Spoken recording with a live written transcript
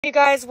You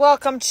guys,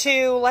 welcome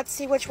to, let's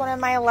see which one of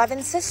my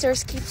 11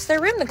 sisters keeps their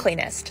room the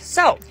cleanest.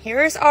 So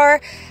here's our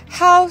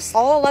house.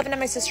 All 11 of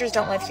my sisters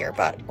don't live here,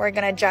 but we're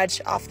gonna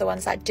judge off the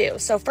ones that do.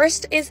 So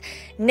first is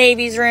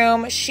Navy's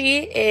room. She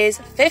is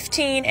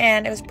 15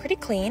 and it was pretty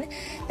clean.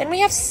 Then we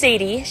have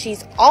Sadie.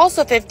 She's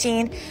also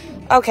 15.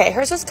 Okay,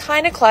 hers was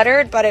kind of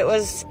cluttered, but it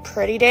was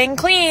pretty dang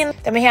clean.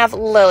 Then we have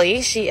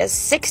Lily. She is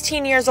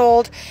 16 years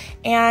old,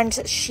 and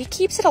she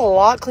keeps it a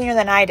lot cleaner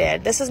than I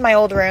did. This is my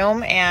old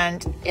room,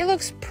 and it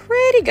looks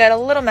pretty good, a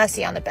little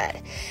messy on the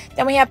bed.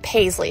 Then we have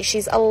Paisley.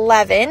 She's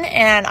 11,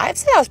 and I'd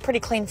say that was pretty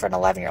clean for an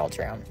 11-year-old's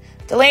room.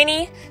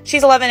 Delaney,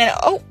 she's 11, and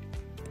oh,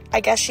 I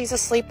guess she's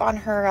asleep on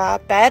her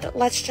bed.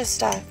 Let's just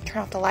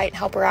turn off the light and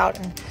help her out.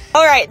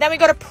 All right, then we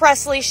go to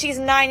Presley. She's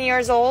 9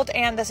 years old,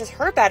 and this is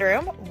her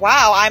bedroom.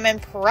 Wow, I'm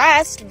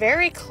impressed.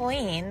 Very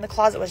clean. The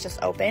closet was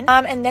just open.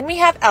 And then we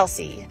have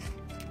Elsie.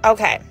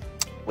 Okay,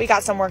 we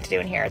got some work to do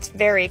in here. It's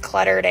very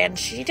cluttered, and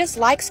she just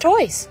likes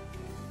toys.